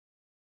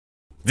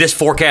This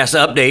forecast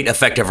update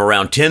effective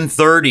around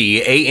 10:30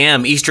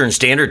 a.m. Eastern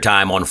Standard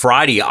Time on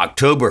Friday,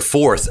 October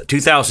 4th,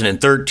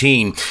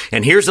 2013.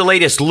 And here's the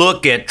latest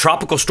look at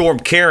Tropical Storm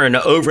Karen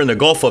over in the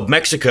Gulf of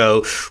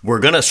Mexico. We're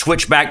going to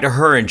switch back to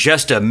her in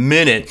just a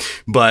minute,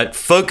 but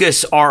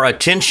focus our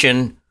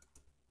attention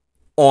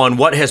on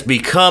what has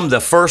become the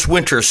first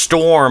winter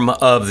storm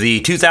of the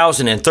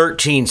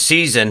 2013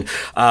 season.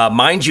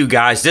 Mind you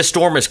guys, this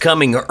storm is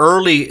coming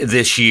early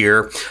this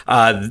year.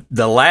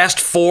 The last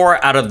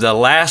 4 out of the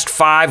last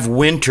 5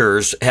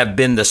 winters have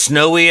been the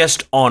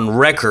snowiest on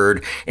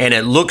record, and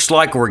it looks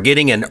like we're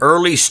getting an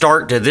early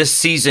start to this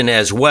season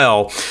as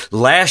well.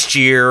 Last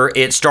year,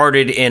 it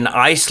started in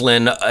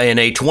Iceland in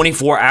a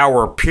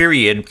 24-hour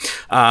period.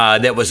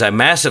 That was a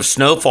massive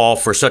snowfall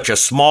for such a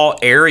small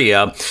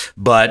area,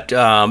 but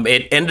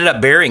it ended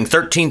up burying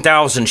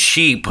 13,000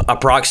 sheep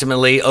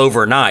approximately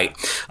overnight.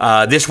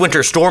 This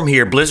winter storm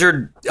here,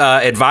 blizzard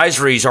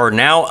advisories are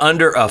now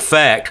under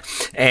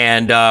effect,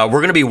 and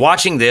we're going to be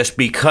watching this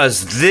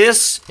because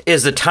this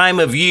is the time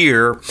of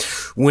year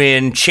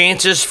when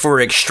chances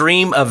for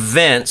extreme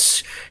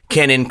events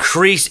can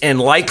increase in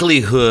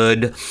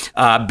likelihood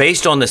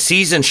based on the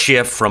season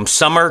shift from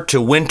summer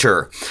to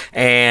winter.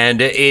 And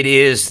it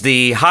is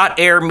the hot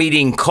air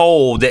meeting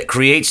cold that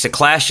creates the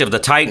clash of the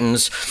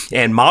titans.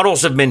 And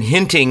models have been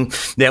hinting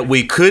that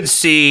we could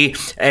see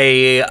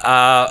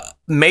a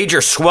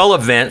major swell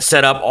event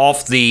set up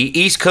off the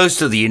east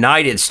coast of the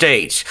United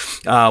States.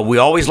 We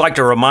always like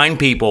to remind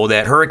people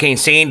that Hurricane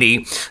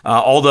Sandy,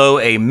 although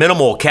a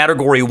minimal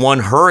Category 1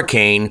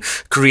 hurricane,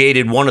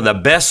 created one of the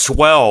best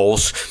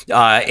swells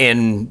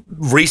in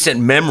recent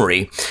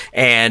memory.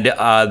 And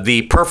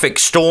the perfect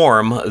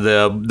storm,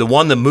 the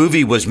one the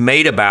movie was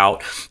made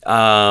about,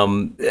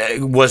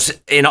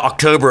 was in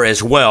October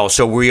as well.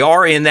 So we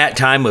are in that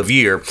time of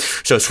year.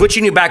 So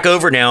switching you back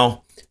over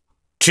now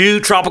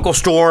to Tropical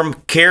Storm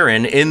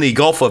Karen in the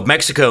Gulf of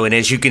Mexico. And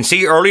as you can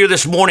see earlier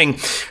this morning,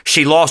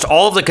 she lost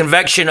all of the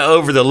convection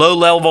over the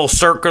low-level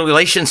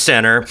circulation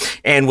center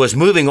and was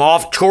moving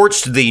off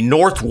towards the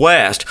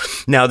northwest.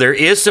 Now, there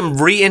is some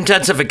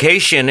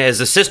re-intensification as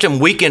the system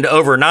weakened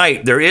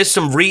overnight. There is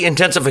some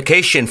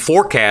re-intensification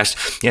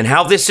forecast. And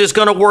how this is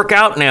going to work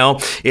out now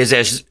is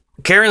as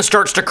Karen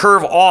starts to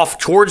curve off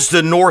towards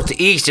the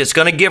northeast, it's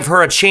going to give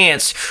her a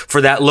chance for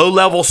that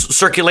low-level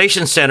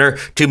circulation center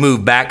to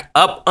move back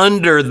up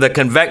under the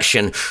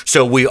convection.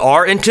 So we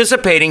are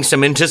anticipating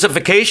some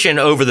intensification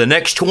over the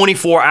next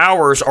 24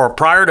 hours or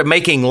prior to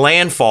making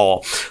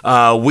landfall.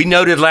 We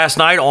noted last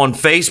night on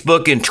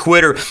Facebook and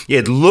Twitter,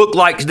 it looked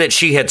like that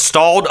she had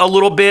stalled a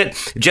little bit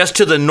just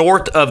to the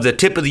north of the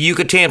tip of the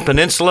Yucatan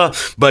Peninsula,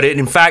 but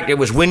in fact, it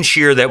was wind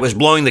shear that was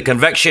blowing the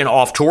convection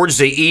off towards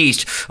the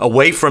east,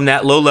 away from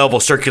that low-level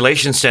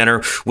circulation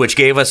center, which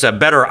gave us a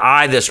better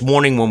eye this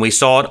morning when we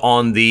saw it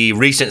on the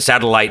recent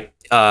satellite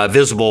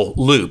visible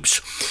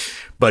loops.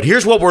 But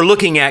here's what we're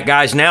looking at,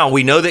 guys, now.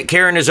 We know that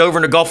Karen is over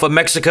in the Gulf of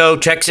Mexico.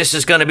 Texas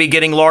is going to be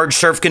getting large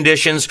surf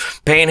conditions.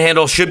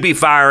 Panhandle should be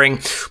firing.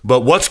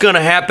 But what's going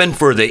to happen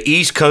for the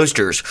East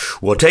Coasters?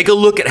 We'll take a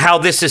look at how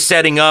this is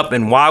setting up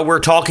and why we're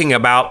talking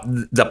about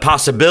the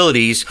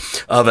possibilities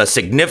of a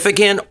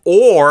significant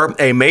or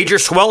a major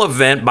swell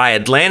event by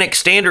Atlantic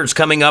standards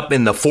coming up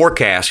in the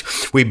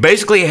forecast. We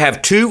basically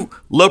have 2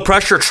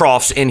 low-pressure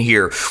troughs in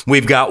here.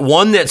 We've got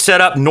one that's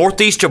set up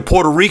northeast of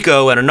Puerto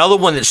Rico and another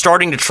one that's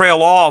starting to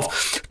trail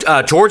off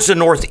towards the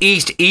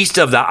northeast, east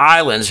of the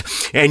islands.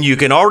 And you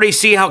can already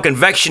see how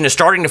convection is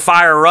starting to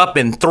fire up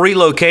in 3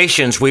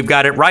 locations. We've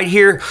got it right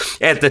here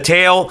at the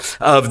tail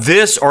of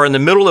this, or in the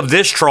middle of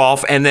this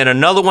trough, and then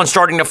another one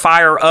starting to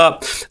fire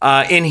up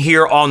in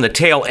here on the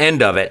tail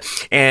end of it.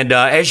 And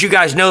as you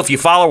guys know, if you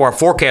follow our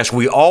forecast,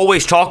 we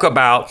always talk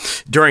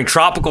about during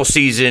tropical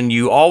season,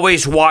 you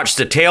always watch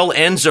the tail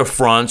ends of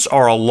fronts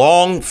or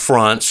along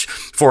fronts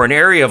for an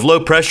area of low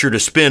pressure to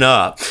spin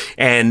up.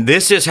 And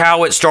this is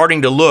how it's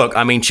starting to look.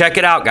 I mean, check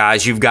it out,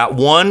 guys. You've got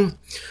 1,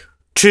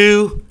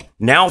 2,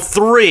 now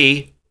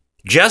 3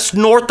 just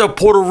north of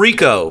Puerto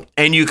Rico,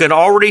 and you can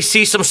already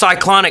see some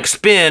cyclonic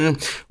spin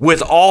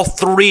with all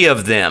 3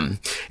 of them.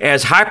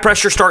 As high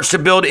pressure starts to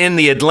build in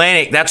the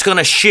Atlantic, that's going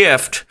to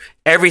shift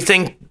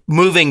everything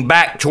moving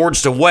back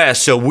towards the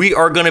west. So we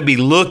are going to be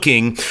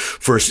looking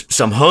for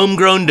some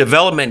homegrown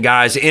development,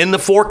 guys, in the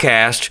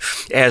forecast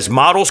as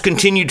models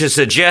continue to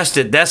suggest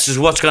that this is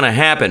what's going to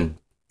happen.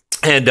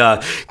 And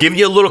giving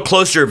you a little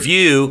closer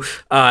view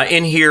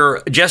in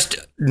here just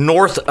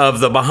north of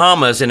the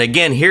Bahamas. And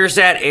again, here's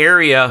that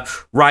area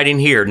right in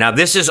here. Now,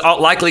 this is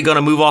likely going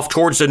to move off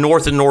towards the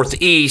north and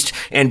northeast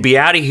and be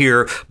out of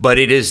here, but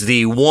it is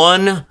the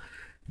one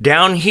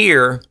down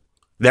here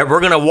that we're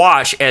going to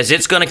watch as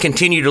it's going to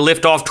continue to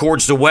lift off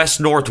towards the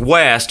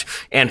west-northwest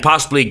and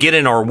possibly get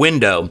in our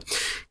window.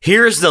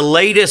 Here's the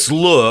latest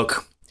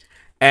look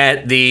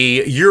at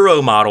the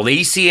Euro model, the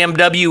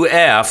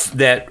ECMWF,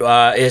 that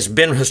has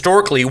been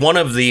historically one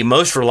of the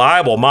most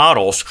reliable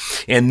models.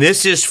 And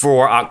this is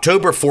for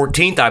October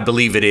 14th, I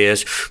believe it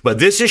is. But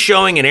this is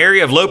showing an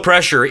area of low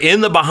pressure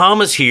in the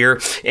Bahamas here,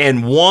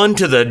 and one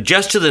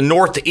just to the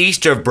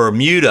northeast of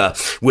Bermuda,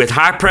 with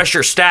high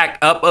pressure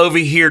stacked up over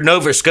here,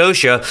 Nova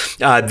Scotia.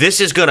 This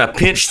is going to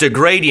pinch the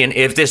gradient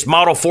if this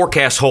model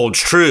forecast holds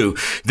true.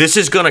 This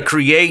is going to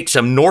create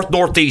some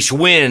northeast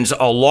winds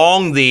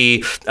along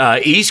the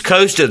east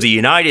coast of the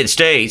United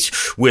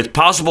States, with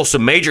possible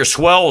some major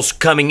swells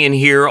coming in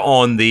here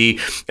on the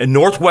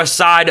northwest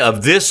side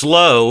of this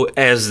low,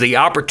 as the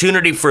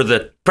opportunity for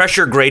the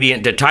pressure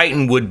gradient to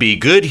tighten would be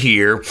good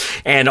here,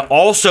 and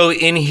also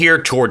in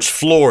here towards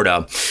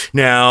Florida.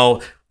 Now,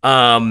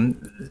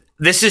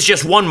 this is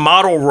just one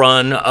model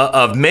run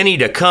of many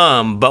to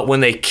come, but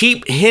when they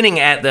keep hinting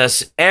at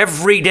this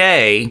every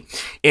day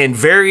in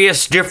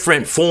various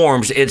different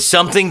forms, it's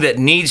something that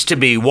needs to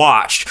be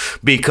watched,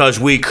 because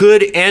we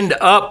could end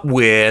up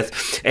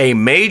with a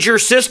major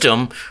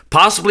system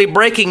possibly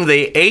breaking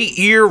the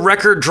 8-year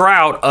record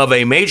drought of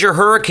a major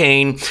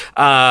hurricane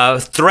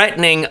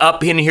threatening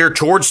up in here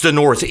towards the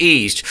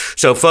northeast.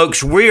 So,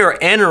 folks, we are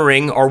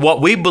entering, or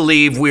what we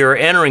believe we are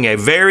entering, a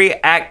very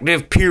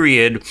active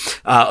period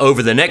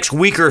over the next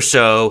week or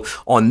so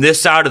on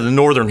this side of the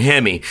Northern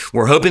Hemi.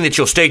 We're hoping that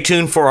you'll stay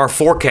tuned for our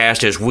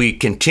forecast as we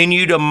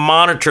continue to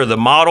monitor the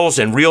models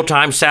and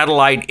real-time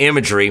satellite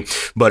imagery,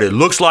 but it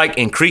looks like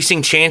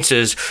increasing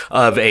chances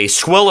of a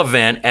swell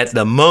event at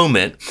the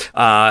moment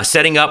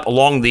setting up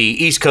along the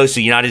east coast of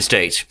the United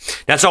States.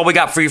 That's all we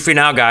got for you for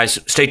now, guys.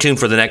 Stay tuned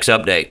for the next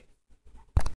update.